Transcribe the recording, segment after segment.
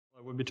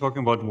I will be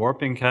talking about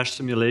warping cache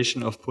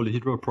simulation of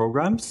polyhedral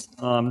programs.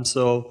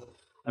 So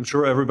I'm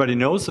sure everybody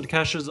knows that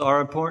caches are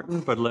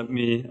important, but let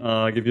me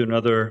give you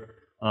another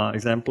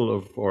example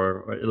of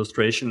or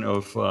illustration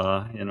of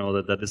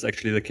that is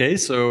actually the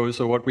case. So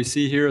what we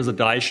see here is a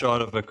die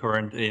shot of a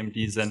current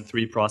AMD Zen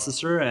 3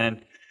 processor,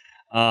 and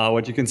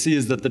what you can see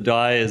is that the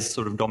die is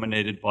sort of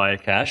dominated by a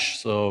cache.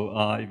 So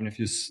even if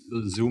you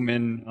zoom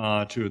in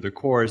to the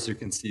cores, you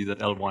can see that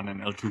L1 and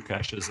L2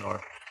 caches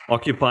are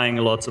occupying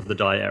lots of the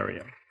die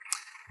area.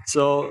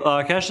 So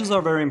caches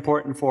are very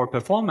important for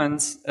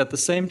performance. At the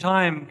same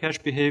time, cache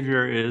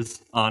behavior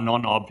is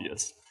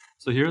non-obvious.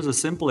 So here's a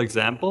simple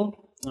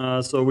example.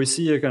 So we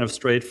see a kind of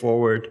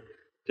straightforward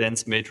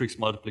dense matrix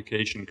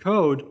multiplication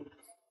code.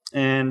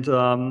 And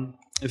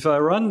if I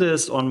run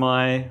this on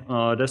my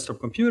desktop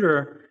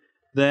computer,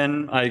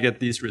 then I get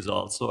these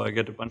results. So I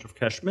get a bunch of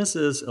cache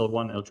misses,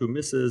 L1, L2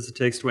 misses. It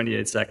takes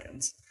 28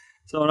 seconds.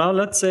 So now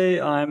let's say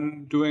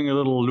I'm doing a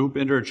little loop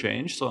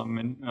interchange. So I'm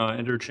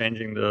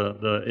interchanging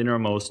the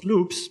innermost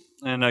loops,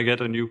 and I get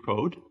a new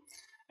code.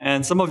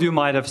 And some of you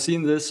might have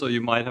seen this, so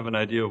you might have an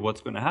idea of what's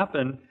going to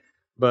happen.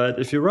 But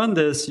if you run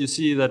this, you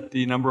see that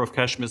the number of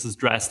cache misses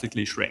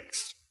drastically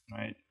shrinks,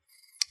 right?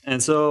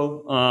 And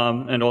so,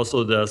 and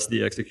also does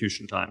the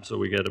execution time. So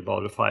we get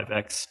about a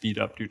 5x speed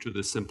up due to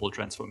this simple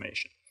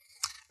transformation.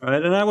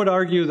 Right? And I would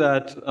argue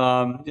that,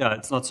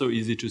 it's not so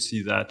easy to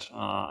see that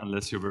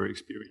unless you're very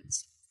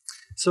experienced.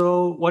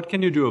 So what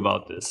can you do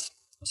about this?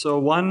 So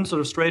one sort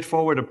of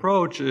straightforward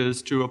approach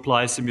is to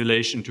apply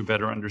simulation to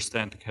better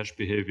understand the cache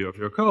behavior of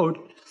your code.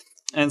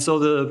 And so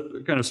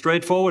the kind of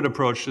straightforward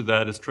approach to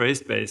that is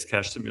trace-based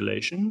cache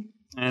simulation.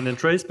 And in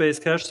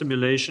trace-based cache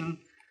simulation,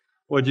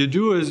 what you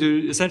do is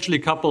you essentially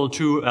couple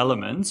two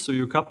elements. So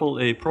you couple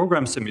a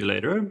program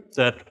simulator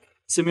that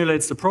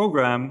simulates the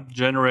program,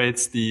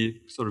 generates the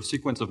sort of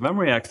sequence of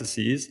memory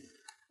accesses,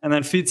 and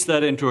then feeds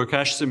that into a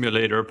cache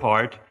simulator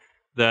part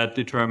that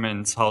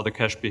determines how the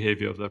cache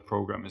behavior of that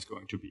program is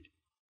going to be.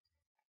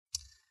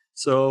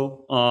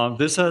 So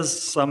this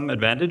has some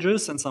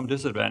advantages and some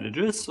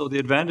disadvantages. So the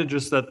advantage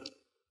is that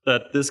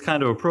this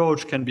kind of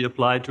approach can be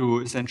applied to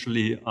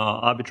essentially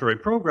arbitrary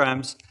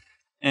programs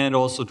and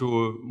also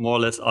to more or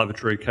less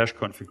arbitrary cache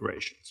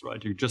configurations,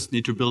 right? You just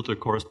need to build a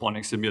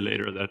corresponding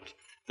simulator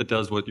that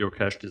does what your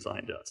cache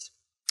design does.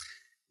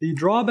 The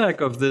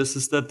drawback of this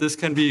is that this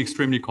can be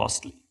extremely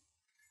costly.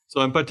 So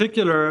in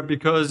particular,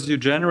 because you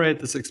generate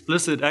this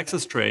explicit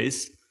access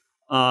trace,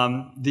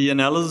 the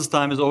analysis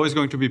time is always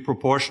going to be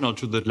proportional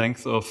to the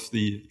length of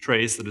the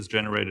trace that is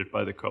generated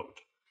by the code.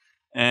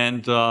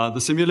 And the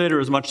simulator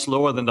is much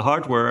slower than the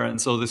hardware,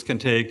 and so this can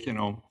take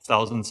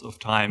thousands of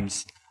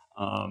times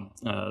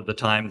the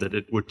time that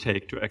it would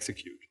take to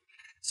execute.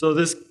 So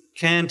this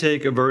can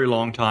take a very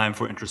long time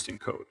for interesting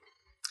code.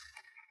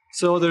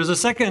 So there's a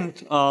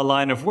second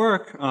line of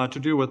work to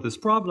do with this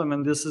problem,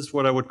 and this is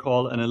what I would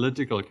call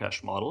analytical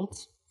cache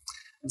models.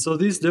 And so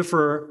these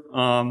differ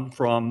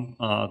from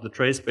the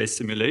trace-based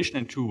simulation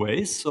in two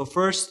ways. So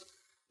first,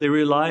 they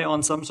rely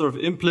on some sort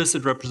of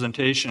implicit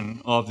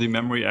representation of the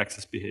memory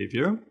access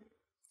behavior.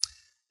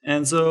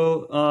 And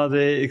so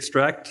they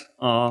extract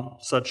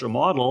such a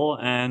model,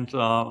 and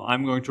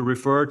I'm going to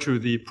refer to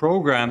the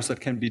programs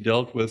that can be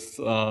dealt with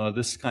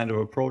this kind of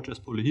approach as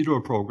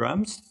polyhedral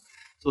programs.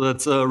 So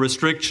that's a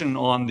restriction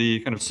on the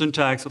kind of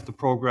syntax of the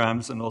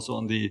programs and also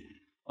on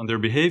their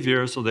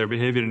behavior. So their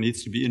behavior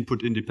needs to be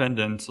input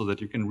independent so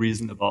that you can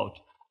reason about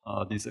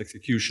these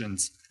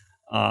executions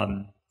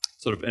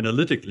sort of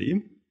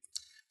analytically.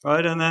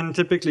 Right? And then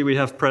typically we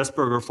have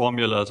Pressburger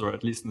formulas, or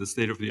at least in the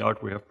state of the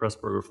art, we have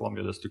Pressburger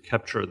formulas to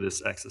capture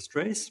this access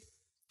trace.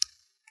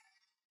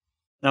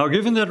 Now,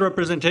 given that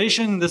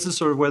representation, this is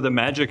sort of where the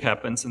magic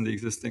happens in the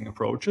existing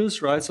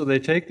approaches, right? So they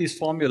take these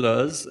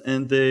formulas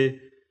and they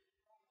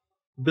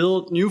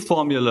build new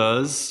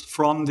formulas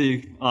from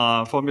the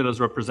formulas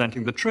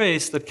representing the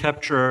trace that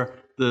capture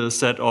the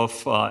set of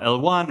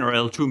L1 or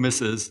L2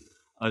 misses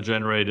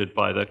generated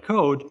by that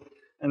code.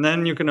 And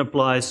then you can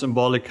apply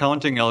symbolic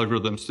counting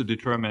algorithms to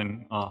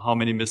determine how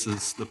many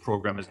misses the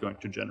program is going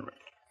to generate.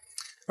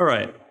 All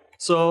right.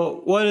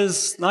 So what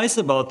is nice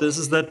about this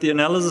is that the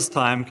analysis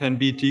time can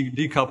be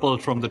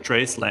decoupled from the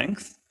trace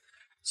length.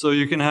 So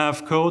you can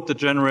have code that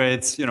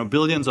generates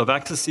billions of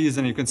accesses,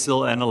 and you can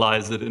still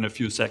analyze it in a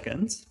few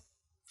seconds.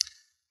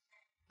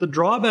 The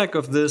drawback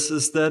of this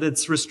is that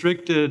it's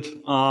restricted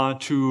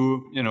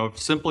to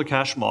simple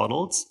cache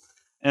models,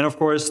 and of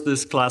course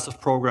this class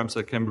of programs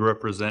that can be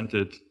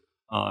represented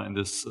in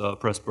this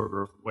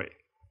Pressburger way.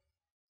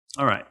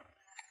 All right,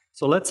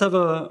 so let's have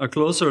a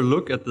closer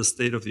look at the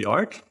state of the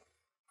art.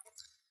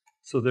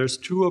 So there's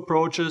two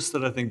approaches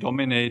that I think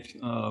dominate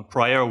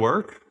prior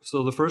work.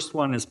 So the first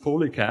one is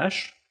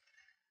polycache,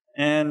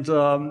 and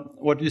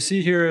what you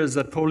see here is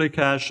that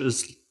polycache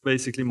is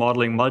basically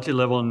modeling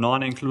multi-level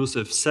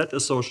non-inclusive set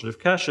associative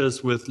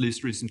caches with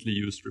least recently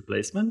used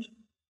replacement.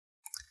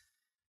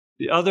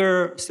 The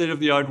other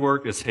state-of-the-art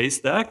work is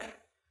Haystack.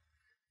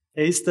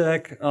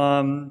 Haystack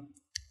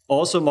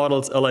also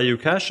models LIU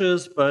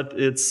caches, but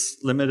it's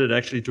limited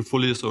actually to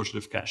fully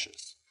associative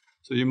caches.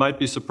 So So you might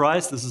be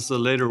surprised, this is a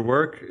later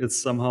work,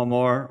 it's somehow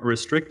more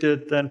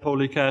restricted than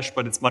polycache,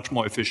 but it's much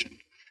more efficient.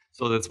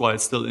 So that's why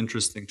it's still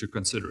interesting to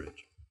consider it.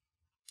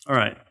 All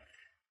right.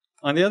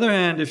 On the other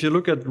hand, if you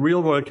look at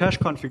real-world cache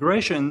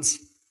configurations,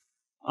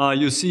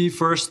 you see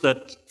first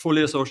that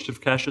fully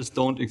associative caches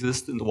don't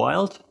exist in the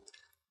wild,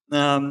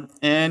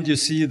 and you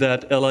see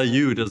that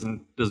LIU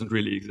doesn't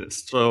really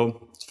exist.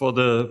 So for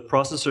the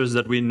processors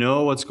that we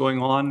know what's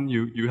going on,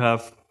 you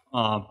have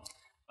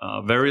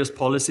various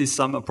policies,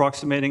 some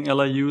approximating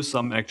LIU,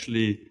 some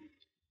actually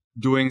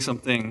doing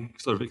something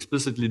sort of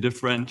explicitly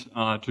different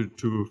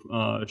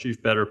to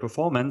achieve better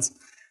performance.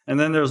 And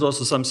then there's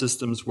also some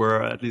systems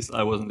where at least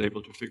I wasn't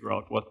able to figure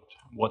out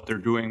what they're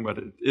doing, but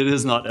it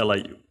is not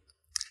LIU.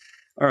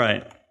 All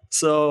right,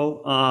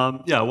 so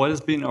yeah, what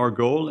has been our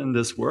goal in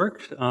this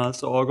work?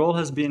 So our goal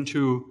has been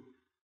to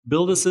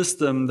build a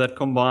system that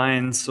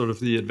combines sort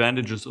of the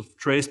advantages of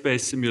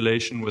trace-based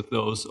simulation with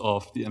those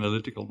of the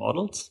analytical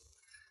models.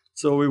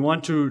 So we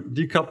want to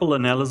decouple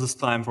analysis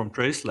time from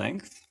trace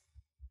length.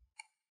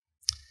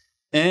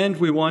 And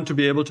we want to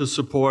be able to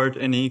support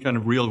any kind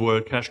of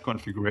real-world cache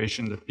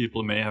configuration that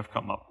people may have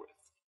come up with.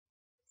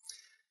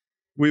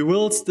 We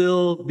will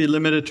still be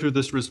limited to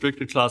this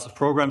restricted class of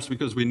programs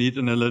because we need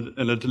an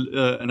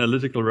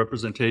analytical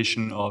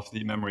representation of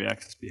the memory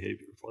access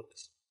behavior for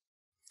this.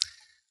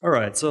 All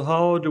right, so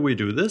how do we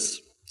do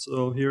this?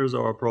 So here's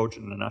our approach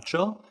in a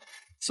nutshell.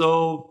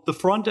 So the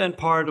front-end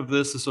part of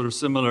this is sort of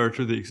similar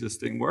to the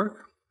existing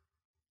work.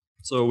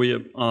 So we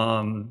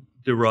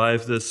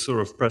derive this sort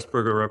of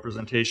Pressburger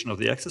representation of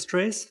the access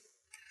trace.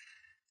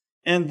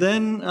 And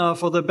then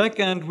for the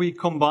backend, we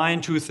combine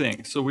two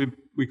things. So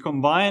we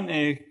combine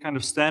a kind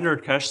of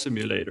standard cache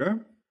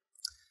simulator,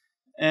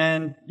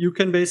 and you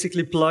can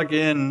basically plug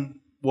in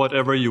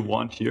whatever you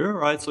want here,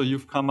 right? So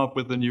you've come up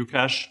with a new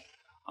cache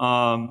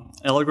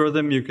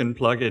algorithm, you can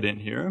plug it in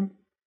here.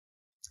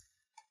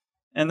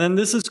 And then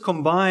this is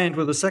combined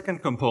with a second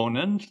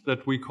component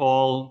that we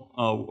call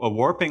a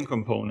warping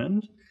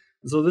component.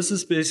 So this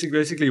is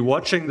basically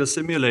watching the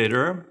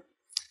simulator,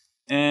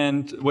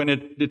 and when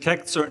it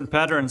detects certain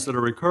patterns that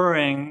are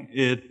recurring,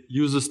 it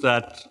uses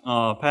that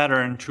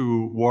pattern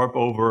to warp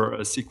over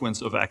a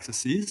sequence of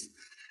accesses.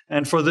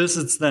 And for this,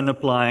 it's then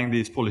applying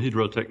these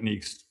polyhedral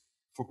techniques.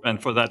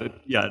 And for that,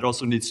 it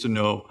also needs to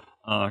know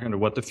kind of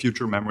what the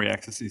future memory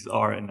accesses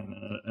are in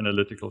an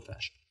analytical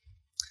fashion.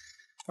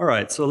 All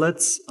right, so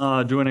let's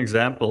do an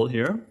example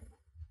here.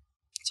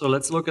 So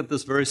let's look at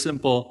this very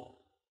simple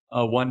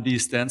 1D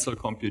stencil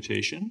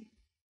computation.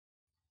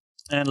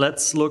 And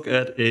let's look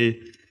at a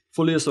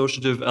fully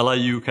associative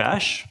LIU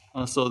cache.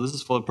 So this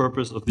is for the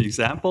purpose of the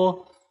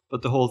example,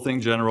 but the whole thing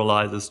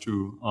generalizes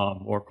to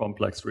more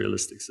complex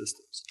realistic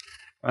systems.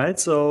 Right,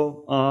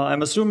 so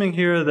I'm assuming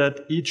here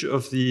that each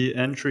of the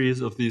entries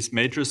of these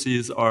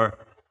matrices are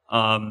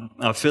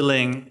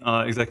filling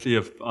exactly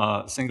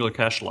a single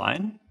cache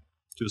line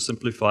to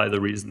simplify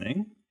the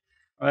reasoning.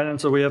 Right,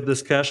 and so we have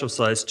this cache of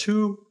size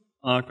 2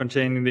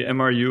 containing the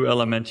MRU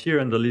element here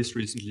and the least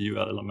recently U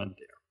element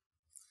there.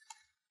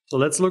 So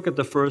let's look at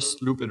the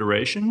first loop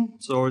iteration.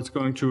 So it's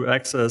going to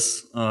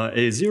access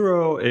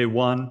A0,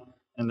 A1,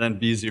 and then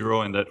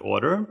B0 in that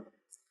order.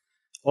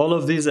 All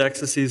of these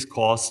accesses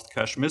cost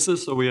cache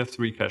misses, so we have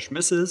 3 cache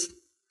misses.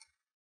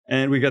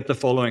 And we get the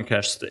following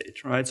cache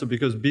state, right? So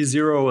because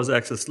B0 was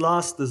accessed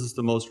last, this is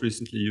the most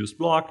recently used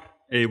block.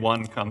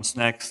 A1 comes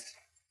next,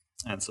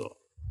 and so on.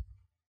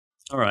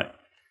 All right.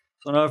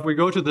 So now if we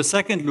go to the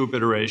second loop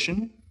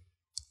iteration,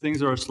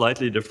 things are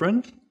slightly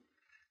different.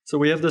 So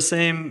we have the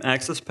same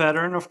access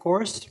pattern, of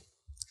course,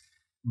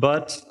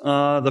 but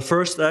the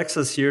first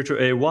access here to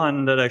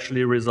A1, that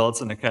actually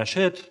results in a cache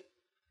hit.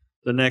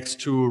 The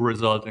next 2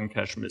 result in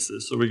cache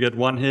misses. So we get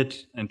 1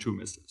 hit and 2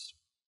 misses.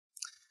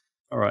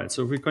 All right,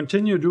 so if we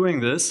continue doing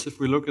this, if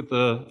we look at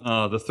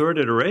the third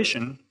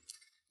iteration,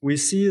 we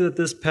see that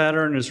this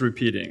pattern is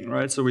repeating,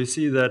 right? So we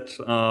see that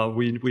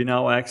we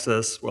now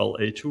access, well,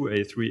 A2,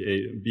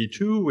 A3,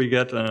 B2. We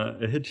get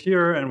a hit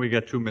here, and we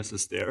get 2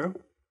 misses there.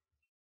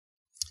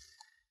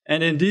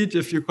 And indeed,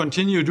 if you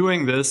continue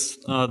doing this,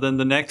 then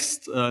the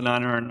next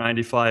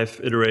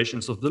 995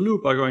 iterations of the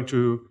loop are going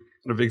to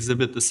kind of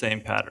exhibit the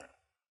same pattern.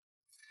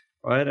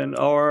 Right? And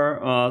our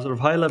sort of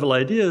high-level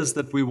idea is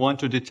that we want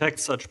to detect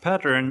such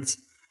patterns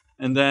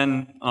and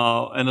then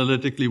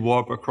analytically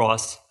warp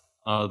across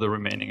the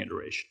remaining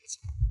iterations.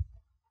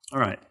 All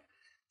right,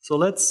 so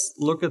let's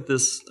look at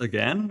this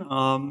again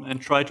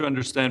and try to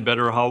understand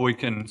better how we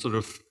can sort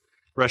of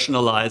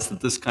rationalize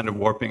that this kind of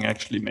warping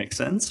actually makes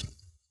sense.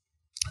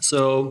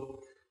 So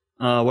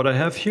what I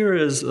have here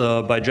is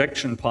a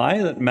bijection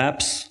pi that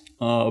maps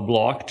a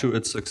block to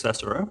its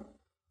successor.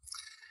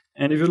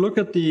 And if you look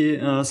at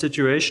the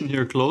situation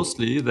here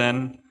closely,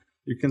 then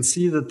you can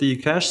see that the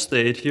cache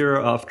state here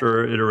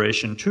after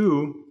iteration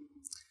 2,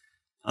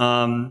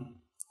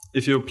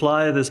 if you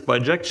apply this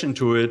bijection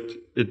to it,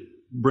 it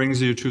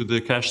brings you to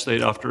the cache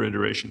state after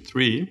iteration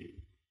 3.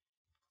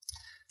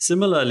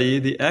 Similarly,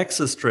 the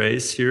access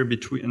trace here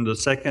between the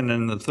second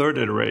and the third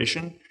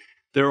iteration,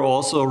 they're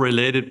also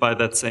related by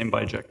that same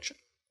bijection.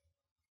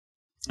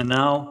 And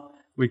now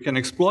we can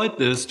exploit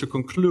this to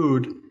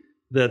conclude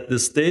that the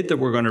state that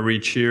we're going to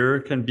reach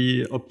here can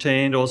be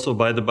obtained also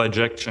by the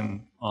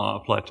bijection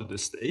applied to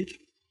this state.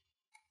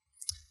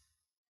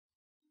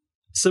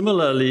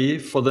 Similarly,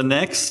 for the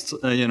next,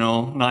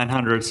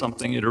 900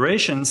 something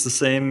iterations, the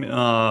same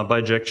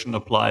bijection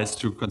applies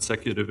to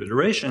consecutive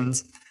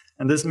iterations.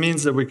 And this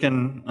means that we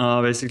can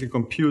basically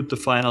compute the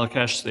final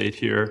cache state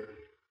here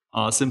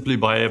simply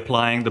by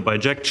applying the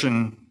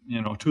bijection,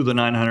 to the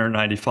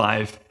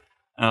 995,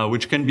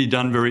 which can be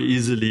done very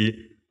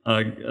easily,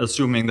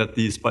 assuming that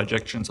these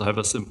bijections have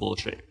a simple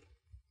shape.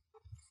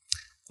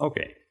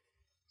 Okay.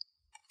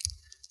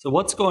 So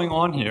what's going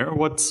on here?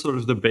 What's sort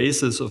of the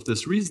basis of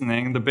this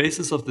reasoning? The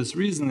basis of this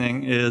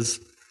reasoning is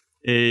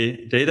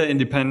a data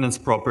independence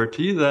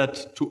property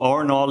that, to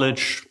our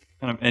knowledge,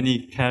 kind of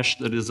any cache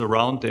that is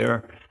around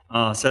there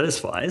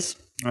satisfies.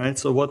 Right?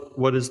 So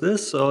what is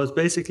this? So it's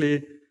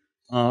basically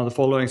the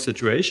following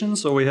situation.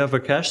 So we have a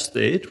cache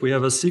state. We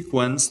have a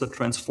sequence that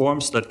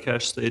transforms that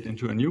cache state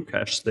into a new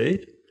cache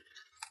state.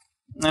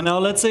 And now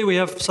let's say we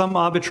have some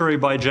arbitrary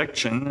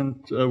bijection,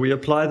 and we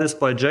apply this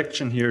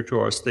bijection here to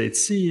our state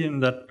C,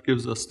 and that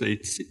gives us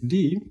state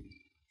D.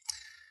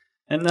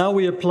 And now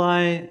we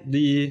apply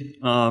the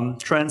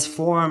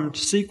transformed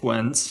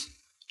sequence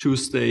to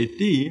state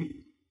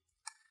D.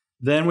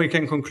 Then we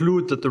can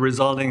conclude that the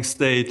resulting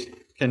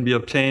state can be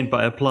obtained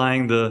by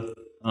applying the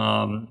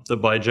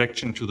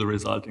bijection to the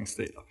resulting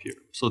state up here.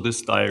 So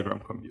this diagram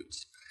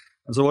commutes.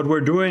 And so what we're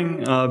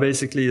doing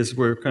basically is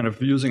we're kind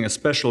of using a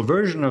special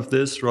version of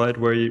this, right,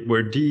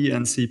 where D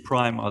and C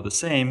prime are the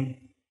same.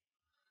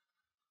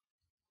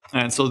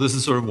 And so this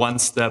is sort of one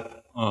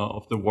step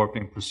of the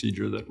warping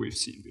procedure that we've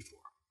seen before.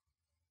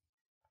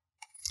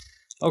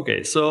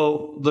 Okay,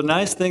 so the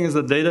nice thing is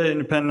that data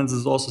independence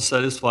is also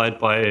satisfied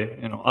by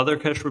other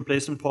cache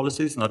replacement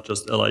policies, not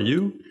just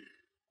LIU.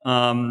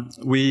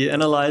 We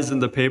analyze in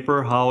the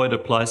paper how it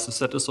applies to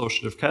set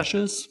associative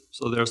caches.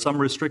 So there are some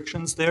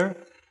restrictions there.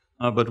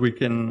 But we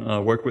can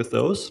work with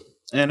those.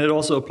 And it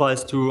also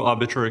applies to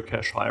arbitrary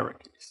cache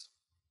hierarchies.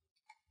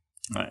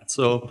 All right,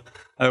 so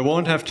I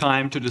won't have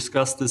time to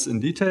discuss this in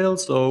detail,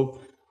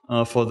 so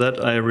for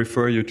that I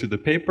refer you to the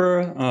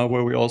paper,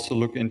 where we also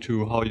look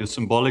into how you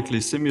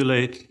symbolically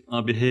simulate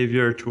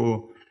behavior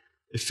to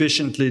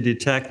efficiently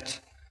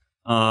detect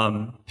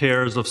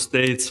pairs of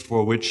states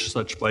for which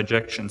such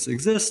bijections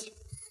exist.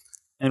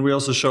 And we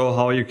also show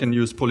how you can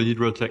use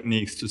polyhedral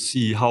techniques to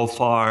see how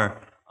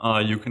far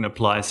you can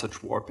apply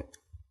such warping.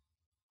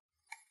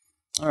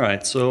 All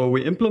right, so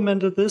we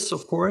implemented this,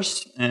 of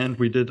course, and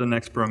we did an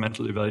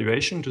experimental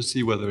evaluation to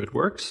see whether it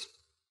works.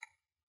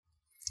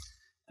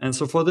 And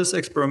so for this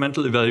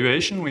experimental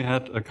evaluation, we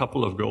had a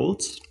couple of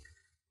goals.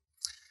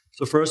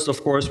 So first,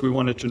 of course, we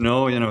wanted to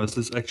know, is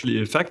this actually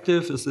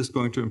effective? Is this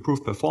going to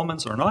improve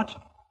performance or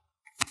not?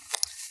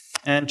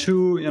 And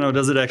two,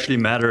 does it actually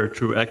matter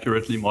to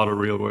accurately model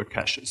real-world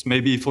caches?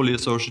 Maybe fully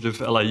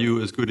associative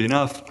LIU is good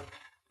enough,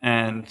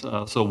 and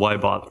so why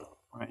bother,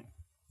 right?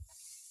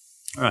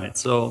 All right,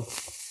 so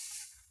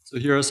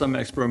here are some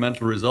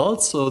experimental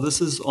results. So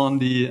this is on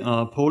the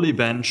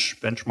Polybench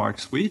benchmark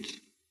suite,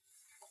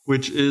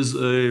 which is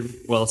a,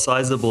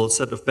 sizable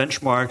set of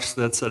benchmarks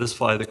that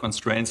satisfy the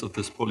constraints of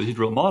this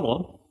polyhedral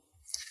model.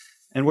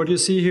 And what you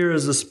see here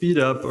is a speed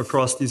up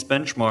across these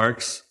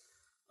benchmarks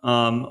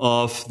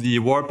of the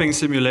warping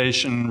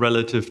simulation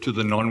relative to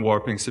the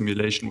non-warping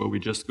simulation, where we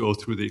just go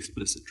through the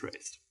explicit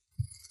trace.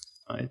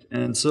 Right?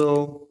 And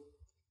so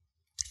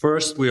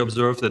first we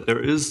observe that there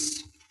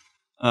is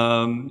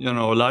a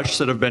large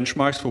set of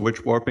benchmarks for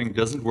which warping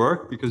doesn't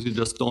work because you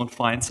just don't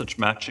find such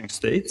matching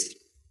states.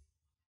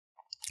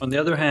 On the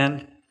other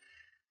hand,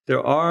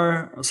 there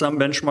are some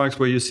benchmarks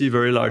where you see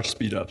very large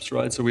speedups,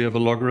 right? So we have a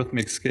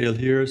logarithmic scale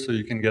here, so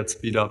you can get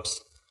speedups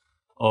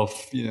of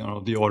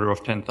the order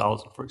of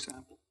 10,000, for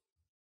example.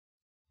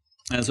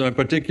 And so in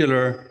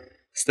particular,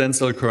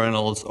 stencil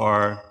kernels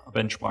are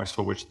benchmarks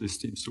for which this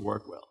seems to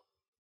work well.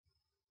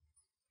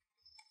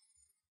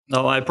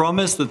 Now, I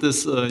promise that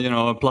this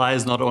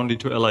applies not only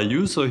to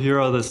LIU, so here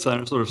are the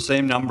sort of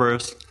same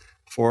numbers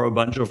for a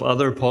bunch of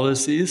other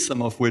policies,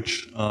 some of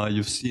which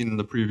you've seen in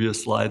the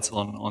previous slides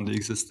on the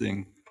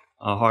existing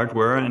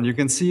hardware. And you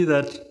can see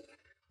that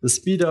the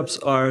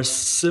speedups are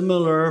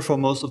similar for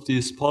most of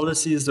these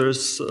policies.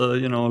 There's a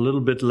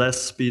little bit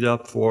less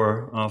speedup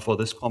for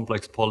this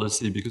complex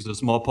policy because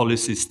there's more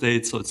policy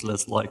states, so it's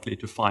less likely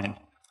to find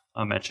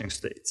matching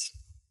states.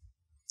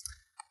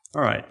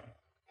 All right.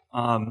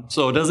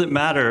 So does it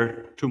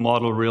matter to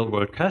model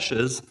real-world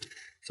caches?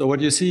 So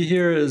what you see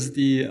here is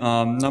the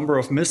number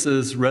of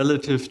misses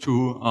relative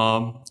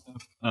to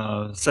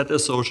set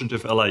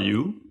associative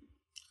LIU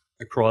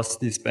across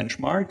these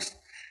benchmarks.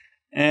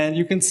 And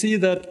you can see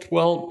that,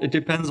 it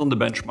depends on the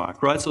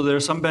benchmark, right? So there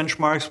are some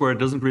benchmarks where it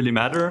doesn't really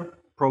matter,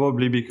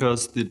 probably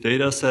because the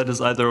data set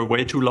is either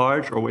way too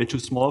large or way too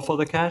small for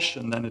the cache,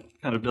 and then it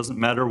kind of doesn't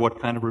matter what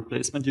kind of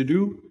replacement you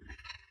do.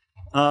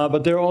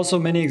 But there are also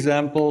many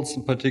examples,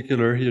 in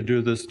particular here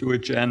do this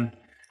DoItGen,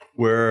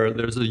 where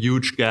there's a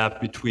huge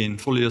gap between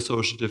fully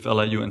associative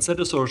LIU and set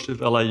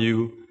associative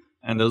LIU.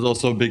 And there's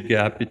also a big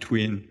gap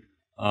between,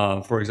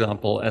 for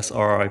example,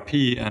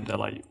 SRIP and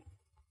LIU.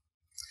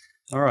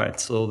 All right,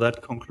 so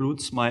that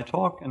concludes my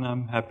talk, and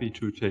I'm happy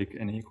to take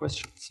any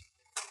questions.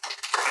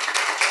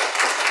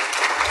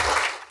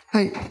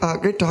 Hi,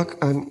 great talk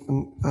and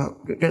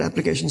great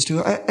applications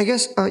too. I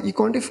guess you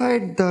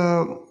quantified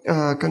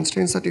the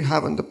constraints that you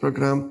have on the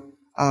program,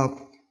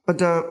 but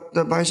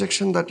the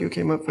bisection that you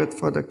came up with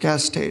for the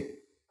cache state,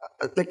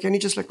 can you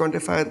just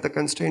quantify the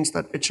constraints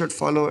that it should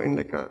follow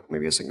in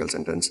maybe a single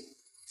sentence?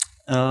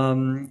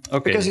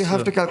 Okay. Because you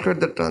have to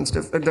calculate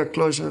the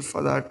closure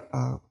for that.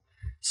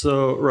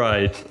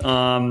 Right.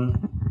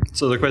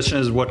 So the question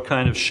is, what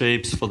kind of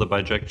shapes for the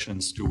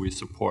bijections do we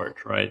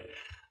support, right?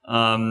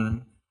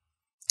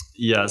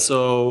 Yeah,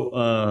 so,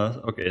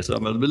 okay, so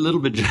I'm a little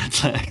bit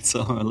jet-lagged,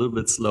 so I'm a little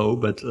bit slow,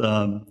 but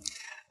so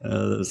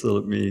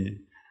let me,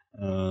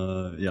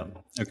 yeah,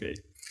 okay.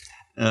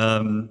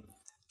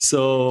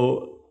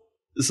 So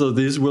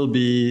these will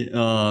be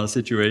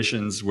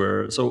situations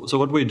where, so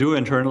what we do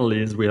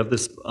internally is we have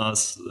this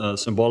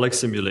symbolic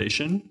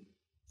simulation.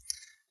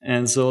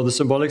 And so the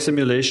symbolic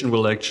simulation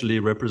will actually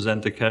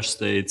represent the cache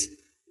states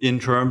in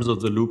terms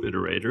of the loop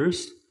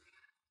iterators.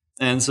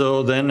 And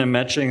so then a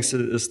matching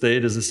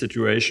state is a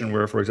situation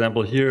where, for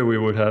example, here we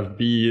would have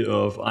B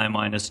of I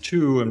minus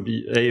 2 and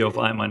A of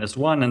I minus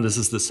 1, and this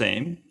is the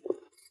same.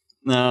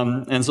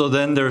 And so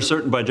then there are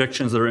certain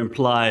bijections that are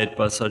implied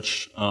by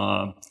such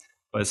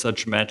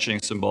matching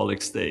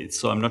symbolic states.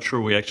 So I'm not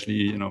sure we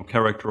actually,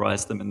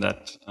 characterize them in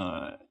that,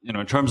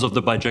 in terms of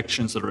the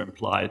bijections that are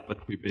implied,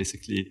 but we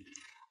basically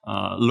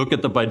look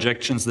at the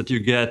bijections that you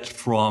get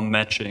from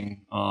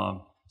matching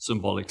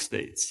symbolic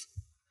states.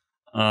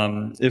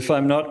 If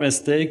I'm not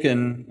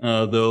mistaken,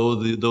 though,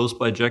 those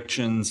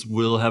bijections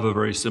will have a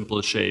very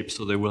simple shape,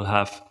 so they will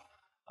have,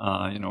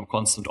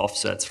 constant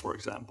offsets, for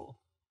example.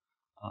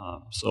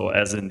 So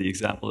as in the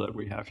example that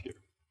we have here.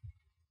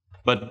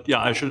 But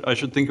yeah, I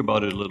should think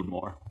about it a little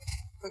more.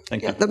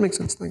 Thank you. That makes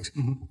sense. Thanks.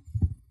 Mm-hmm.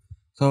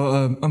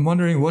 So I'm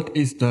wondering, what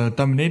is the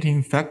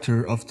dominating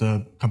factor of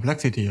the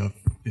complexity of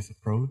this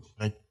approach?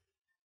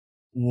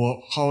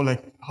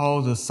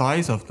 How the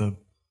size of the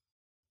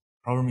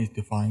problem is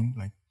defined?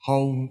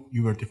 How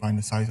you will define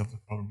the size of the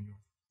problem you're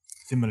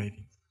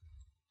simulating?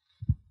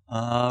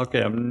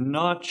 Okay, I'm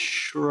not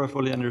sure I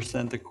fully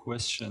understand the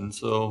question.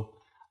 So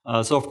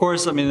of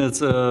course, I mean,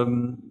 it's,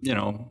 in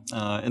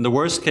the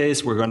worst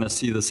case, we're going to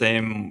see the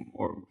same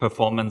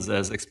performance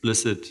as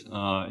explicit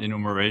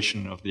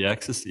enumeration of the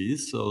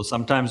axes. So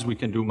sometimes we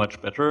can do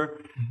much better.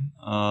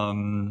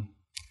 Mm-hmm.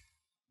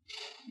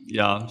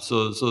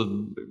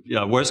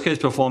 Worst case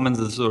performance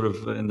is sort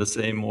of in the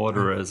same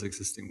order as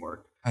existing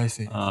work. I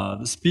see.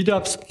 The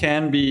speedups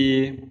can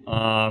be,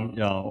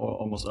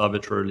 almost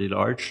arbitrarily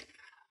large.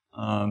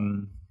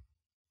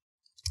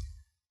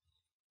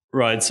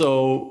 Right,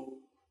 so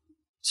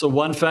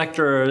one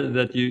factor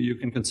that you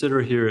can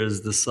consider here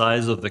is the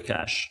size of the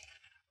cache,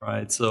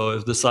 right? So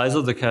if the size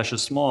of the cache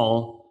is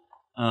small,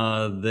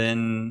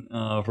 then,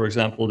 for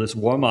example, this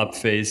warm-up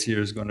phase here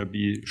is going to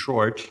be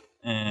short,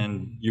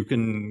 and you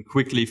can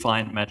quickly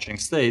find matching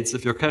states.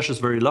 If your cache is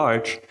very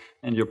large,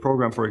 and your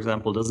program, for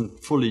example,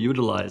 doesn't fully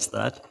utilize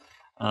that,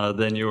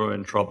 then you're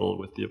in trouble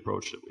with the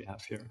approach that we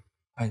have here.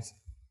 I see.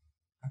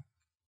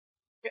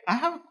 I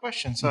have a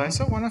question. So I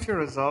saw one of your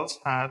results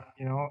had,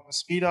 a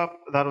speed up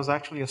that was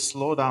actually a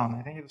slowdown.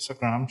 I think it was a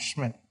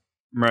Gram-Schmidt.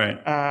 Right.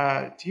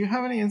 Do you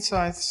have any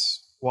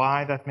insights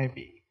why that may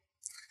be?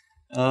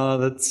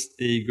 That's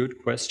a good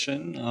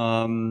question.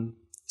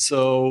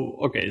 So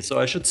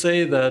I should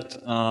say that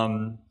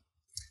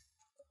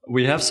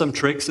we have some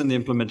tricks in the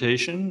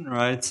implementation,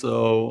 right?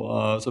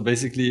 So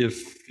basically,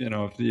 if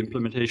the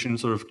implementation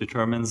sort of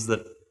determines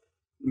that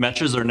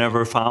matches are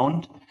never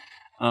found,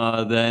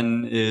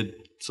 then it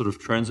sort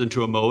of turns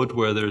into a mode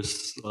where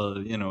there's,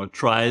 it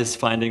tries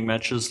finding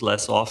matches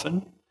less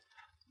often.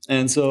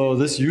 And so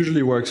this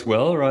usually works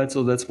well, right?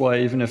 So that's why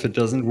even if it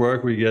doesn't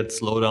work, we get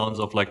slowdowns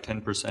of like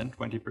 10%,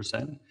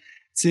 20%. It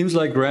seems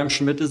like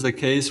Gram-Schmidt is a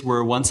case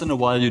where once in a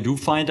while you do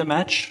find a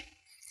match,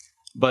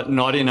 but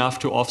not enough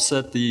to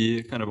offset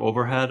the kind of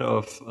overhead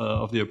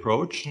of the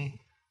approach.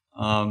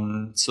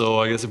 So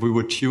I guess if we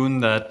would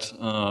tune that,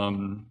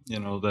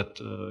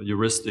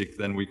 heuristic,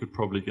 then we could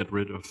probably get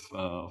rid of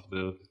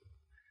the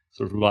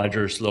sort of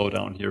larger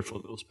slowdown here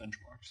for those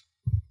benchmarks.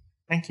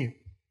 Thank you.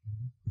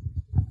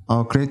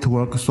 Great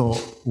work. So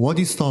what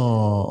is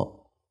the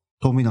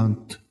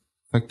dominant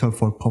factor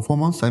for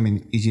performance? I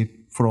mean, is it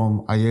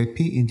from ILP,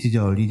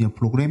 integer linear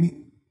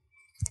programming?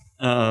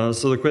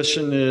 So the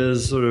question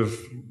is sort of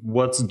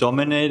what's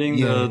dominating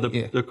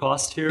the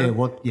cost here?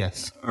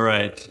 Yes. All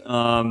right.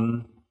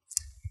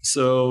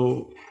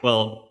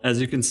 Well,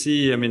 as you can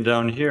see, I mean,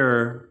 down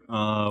here,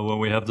 when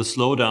we have the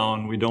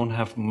slowdown, we don't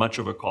have much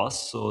of a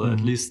cost. So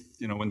at least,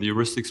 when the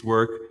heuristics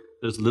work,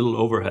 there's little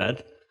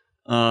overhead.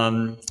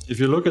 If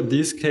you look at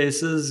these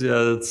cases,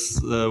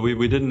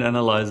 we didn't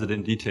analyze it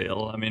in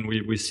detail. I mean,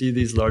 we see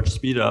these large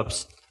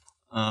speedups.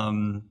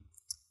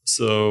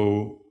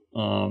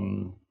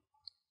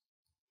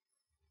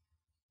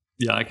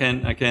 Yeah, I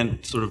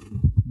can't sort of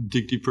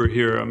dig deeper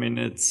here. I mean,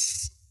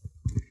 it's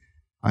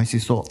I see.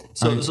 So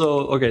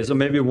okay. So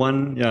maybe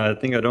one. Yeah, I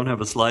think I don't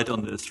have a slide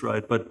on this,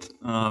 right? But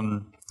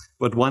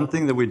one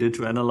thing that we did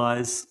to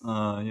analyze,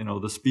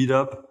 the speed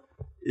up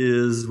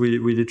is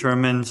we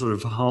determined sort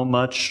of how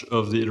much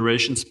of the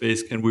iteration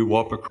space can we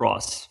warp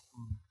across,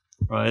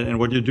 right? And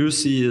what you do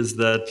see is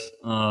that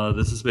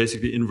this is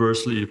basically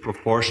inversely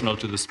proportional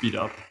to the speed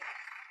up,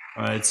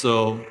 right?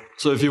 So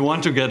if you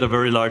want to get a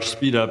very large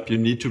speed up, you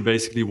need to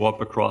basically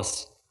warp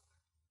across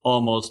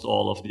almost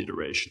all of the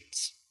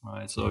iterations,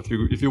 right? So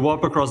if you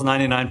warp across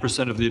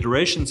 99% of the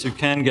iterations, you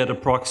can get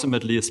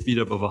approximately a speed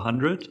up of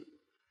 100.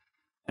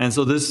 And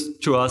so this,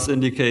 to us,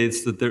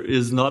 indicates that there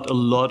is not a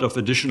lot of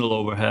additional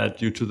overhead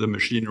due to the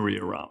machinery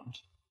around.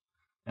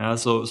 Yeah,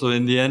 so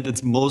in the end,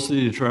 it's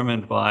mostly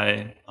determined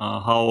by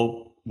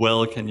how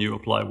well can you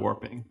apply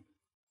warping.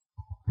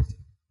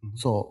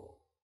 So,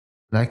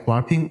 like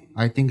warping,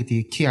 I think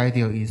the key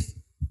idea is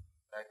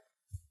that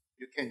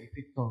you can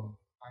repeat find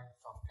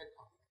some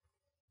pattern.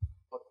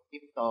 But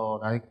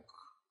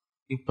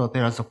if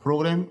there is a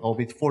program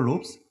with for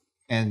loops,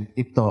 and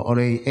if the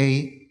array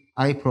A,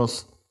 I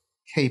plus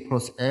K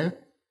plus L,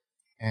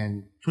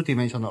 and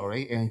two-dimensional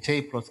array, and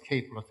J plus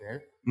K plus L,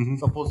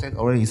 suppose that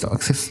array is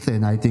accessed,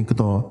 and I think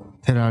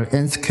there are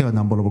n square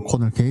number of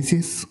corner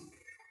cases.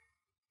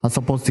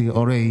 Suppose the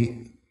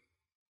array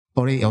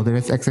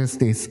address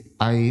accessed is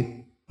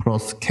I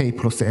plus K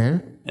plus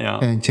L,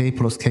 and J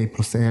plus K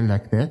plus L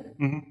like that.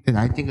 Then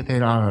I think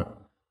there are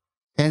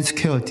n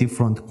square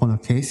different corner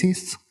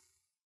cases.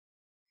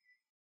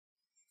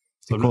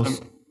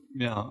 Because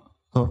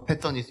the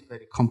pattern is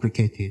very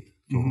complicated.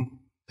 So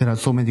there are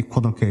so many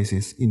corner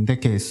cases. In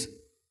that case,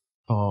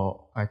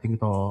 I think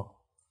the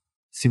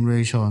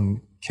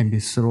simulation can be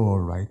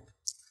slower, right?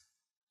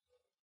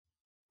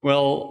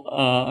 Well,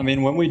 I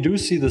mean, when we do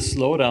see the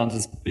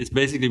slowdowns, it's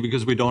basically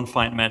because we don't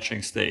find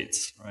matching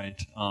states,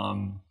 right?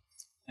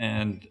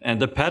 And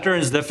the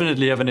patterns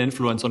definitely have an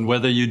influence on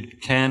whether you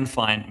can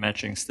find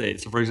matching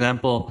states. So, for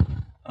example,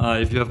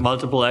 if you have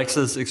multiple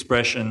access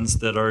expressions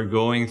that are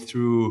going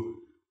through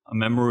a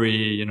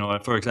memory,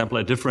 for example,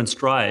 at different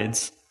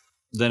strides,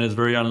 then it's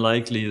very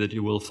unlikely that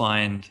you will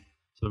find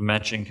sort of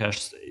matching cache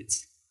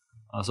states.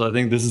 So I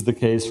think this is the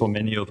case for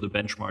many of the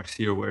benchmarks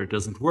here where it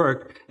doesn't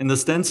work. In the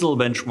stencil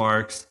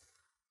benchmarks,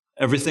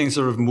 everything's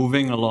sort of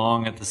moving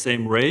along at the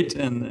same rate,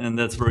 and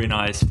that's very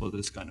nice for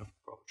this kind of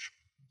approach.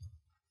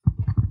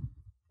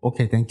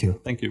 Okay, thank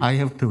you. Thank you. I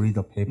have to read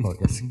the paper.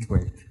 Yes,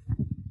 great.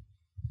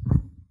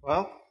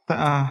 Well,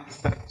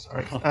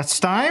 sorry, that's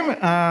time.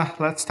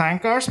 Let's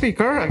thank our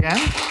speaker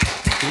again.